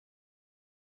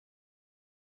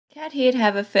Cat here to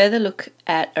have a further look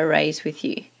at arrays with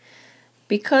you.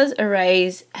 Because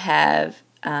arrays have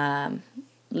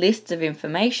lists of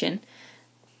information,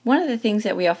 one of the things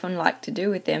that we often like to do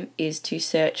with them is to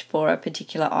search for a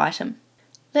particular item.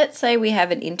 Let's say we have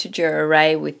an integer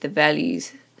array with the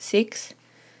values 6,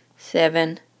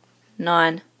 7,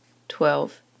 9,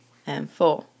 12 and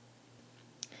 4.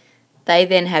 They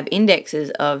then have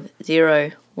indexes of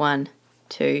 0, 1,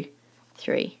 2,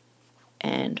 3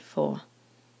 and 4.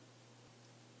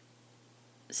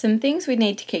 Some things we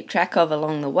need to keep track of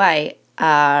along the way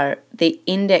are the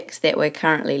index that we're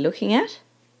currently looking at,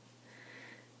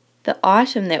 the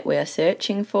item that we're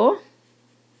searching for,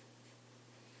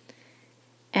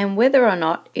 and whether or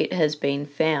not it has been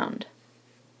found.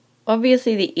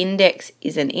 Obviously the index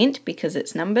is an int because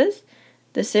it's numbers.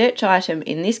 The search item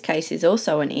in this case is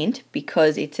also an int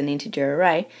because it's an integer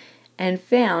array, and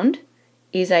found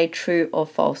is a true or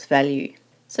false value.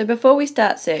 So before we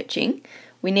start searching,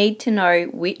 we need to know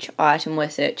which item we're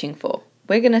searching for.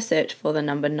 We're going to search for the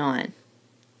number 9.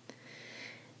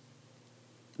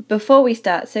 Before we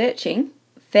start searching,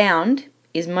 found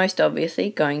is most obviously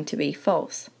going to be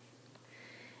false.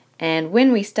 And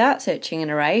when we start searching an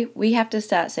array, we have to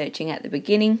start searching at the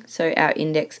beginning, so our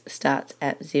index starts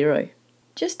at 0.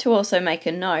 Just to also make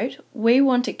a note, we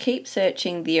want to keep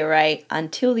searching the array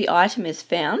until the item is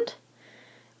found,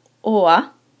 or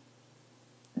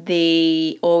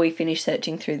we finish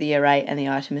searching through the array and the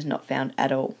item is not found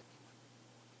at all.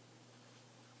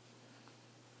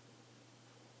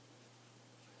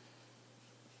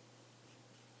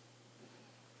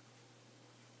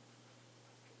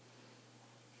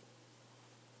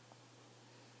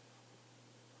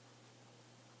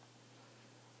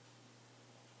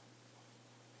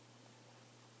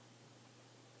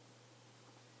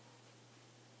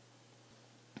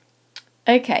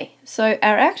 Okay, so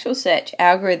our actual search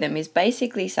algorithm is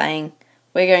basically saying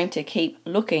we're going to keep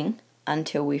looking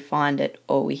until we find it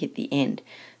or we hit the end.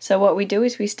 So what we do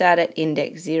is we start at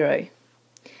index 0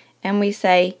 and we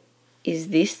say, is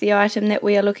this the item that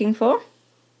we are looking for?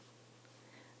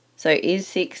 So is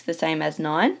 6 the same as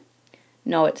 9?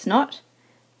 No, it's not.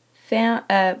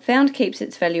 Found keeps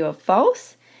its value of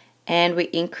false, and we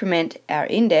increment our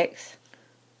index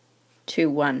to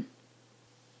 1.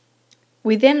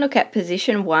 We then look at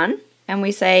position 1 and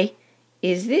we say,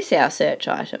 is this our search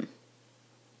item?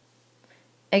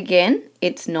 Again,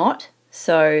 it's not,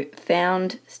 so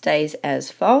found stays as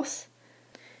false,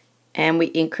 and we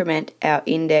increment our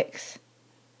index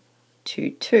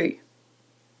to 2.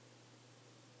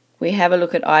 We have a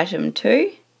look at item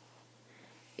 2.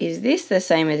 Is this the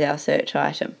same as our search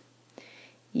item?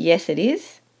 Yes, it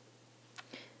is.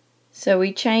 So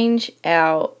we change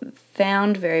our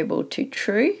found variable to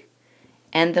true,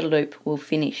 and the loop will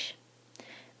finish.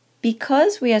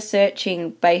 Because we are searching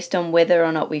based on whether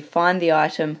or not we find the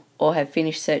item or have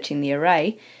finished searching the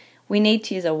array, we need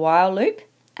to use a while loop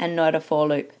and not a for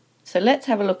loop. So let's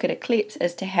have a look at Eclipse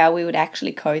as to how we would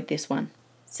actually code this one.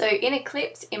 So in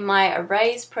Eclipse, in my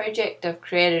arrays project, I've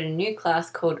created a new class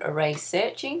called array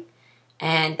searching,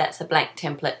 and that's a blank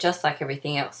template just like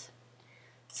everything else.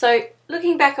 So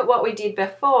looking back at what we did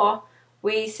before,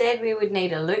 we said we would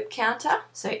need a loop counter,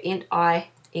 so int I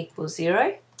equals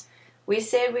 0. We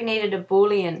said we needed a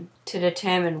boolean to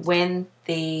determine when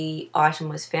the item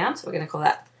was found, so we're going to call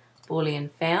that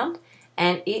boolean found,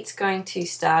 and it's going to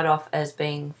start off as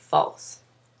being false.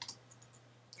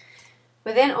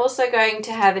 We're then also going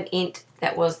to have an int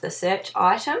that was the search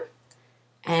item,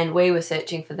 and we were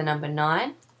searching for the number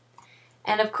 9.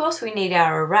 And of course we need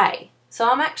our array. So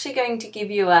I'm actually going to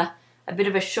give you a bit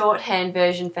of a shorthand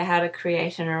version for how to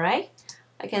create an array.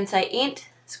 I can say int,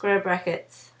 square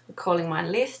brackets, I'm calling my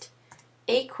list,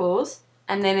 equals,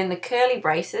 and then in the curly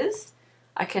braces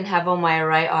I can have all my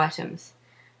array items.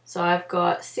 So I've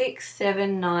got 6,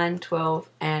 7, 9, 12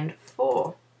 and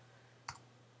 4.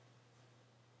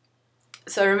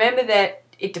 So remember that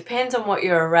it depends on what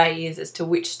your array is as to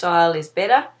which style is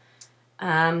better,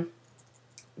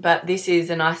 but this is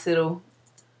a nice little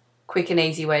quick and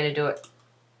easy way to do it.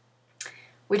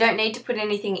 We don't need to put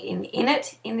anything in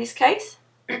it in this case,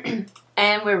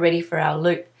 and we're ready for our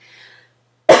loop.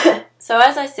 So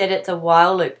as I said, it's a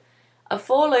while loop. A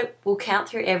for loop will count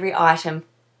through every item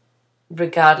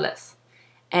regardless,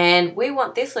 and we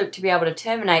want this loop to be able to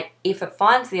terminate if it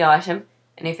finds the item,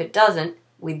 and if it doesn't,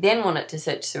 we then want it to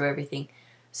search through everything.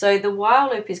 So the while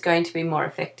loop is going to be more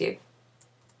effective.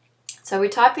 So we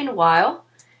type in while,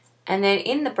 and then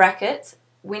in the brackets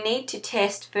we need to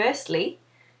test firstly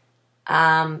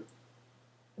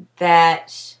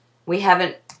that we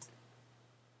haven't,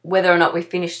 whether or not we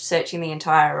finished searching the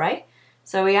entire array.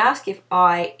 So we ask if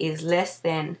I is less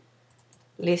than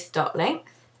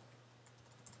list.length,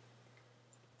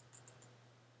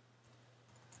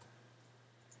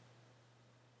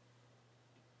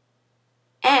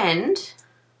 and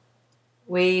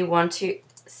we want to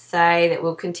say that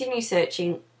we'll continue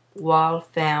searching while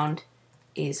found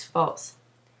is false.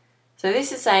 So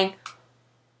this is saying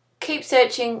keep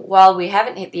searching while we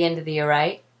haven't hit the end of the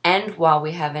array and while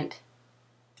we haven't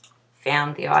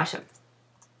found the item.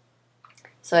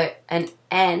 So an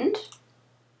and,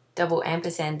 double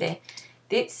ampersand there,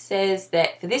 this says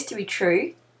that for this to be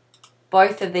true,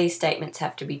 both of these statements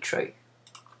have to be true.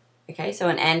 Okay, so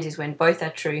an and is when both are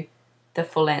true, the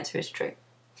full answer is true.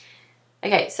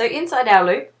 Okay, so inside our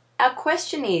loop, our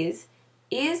question is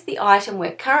the item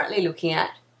we're currently looking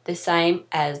at the same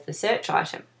as the search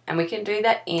item? And we can do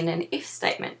that in an if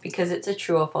statement because it's a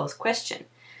true or false question.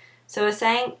 So we're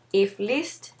saying if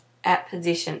list at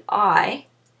position I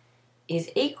is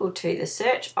equal to the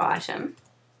search item,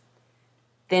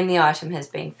 then the item has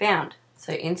been found.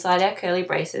 So inside our curly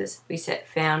braces, we set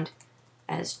found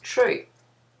as true.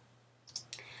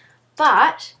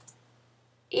 But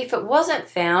if it wasn't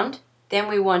found, then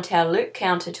we want our loop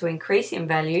counter to increase in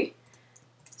value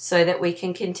so that we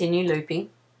can continue looping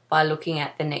by looking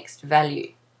at the next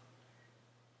value.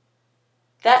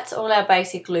 That's all our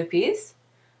basic loop is,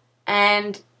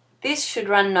 and this should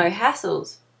run no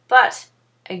hassles, but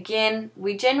again,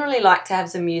 we generally like to have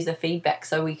some user feedback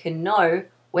so we can know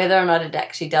whether or not it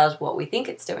actually does what we think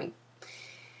it's doing.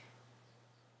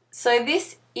 So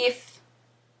this if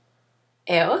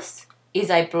else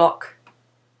is a block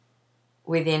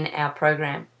within our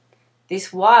program.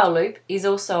 This while loop is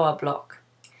also a block.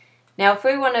 Now if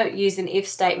we want to use an if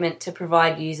statement to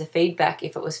provide user feedback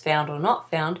if it was found or not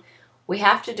found, we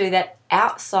have to do that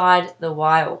outside the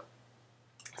while.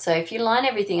 So if you line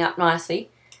everything up nicely,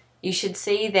 you should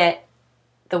see that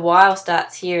the while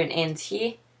starts here and ends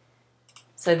here.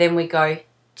 So then we go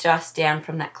just down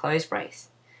from that close brace.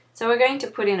 So we're going to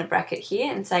put in a bracket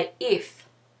here and say if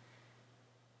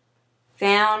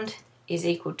found is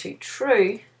equal to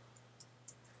true,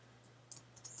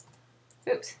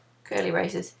 oops, curly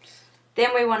braces,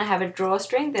 then we want to have a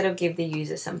drawstring that'll give the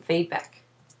user some feedback.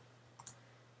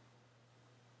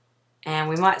 And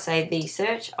we might say the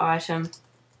search item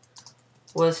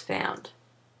was found.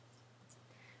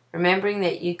 Remembering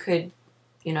that you could,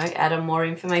 add on more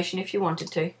information if you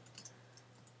wanted to.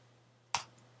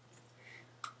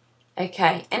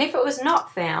 Okay, and if it was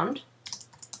not found,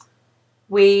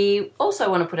 we also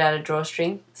want to put out a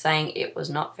drawstring saying it was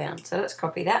not found. So let's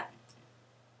copy that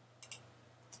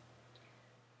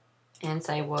and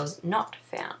say was not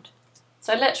found.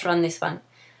 So let's run this one.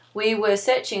 We were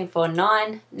searching for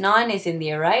 9. 9 is in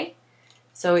the array,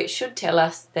 so it should tell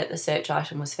us that the search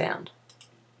item was found.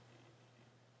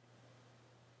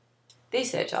 The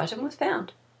search item was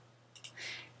found.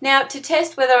 Now to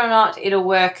test whether or not it'll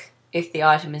work if the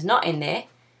item is not in there,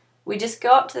 we just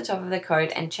go up to the top of the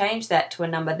code and change that to a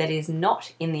number that is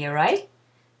not in the array,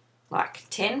 like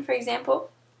 10 for example,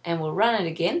 and we'll run it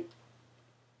again.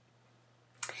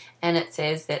 And it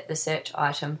says that the search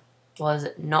item was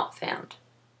not found.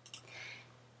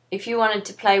 If you wanted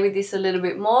to play with this a little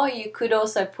bit more, you could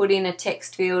also put in a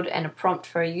text field and a prompt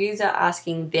for a user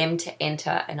asking them to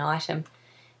enter an item.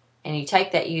 And you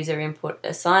take that user input,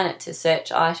 assign it to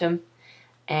search item,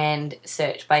 and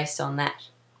search based on that.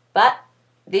 But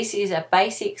this is a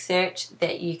basic search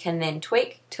that you can then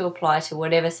tweak to apply to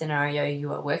whatever scenario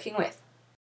you are working with.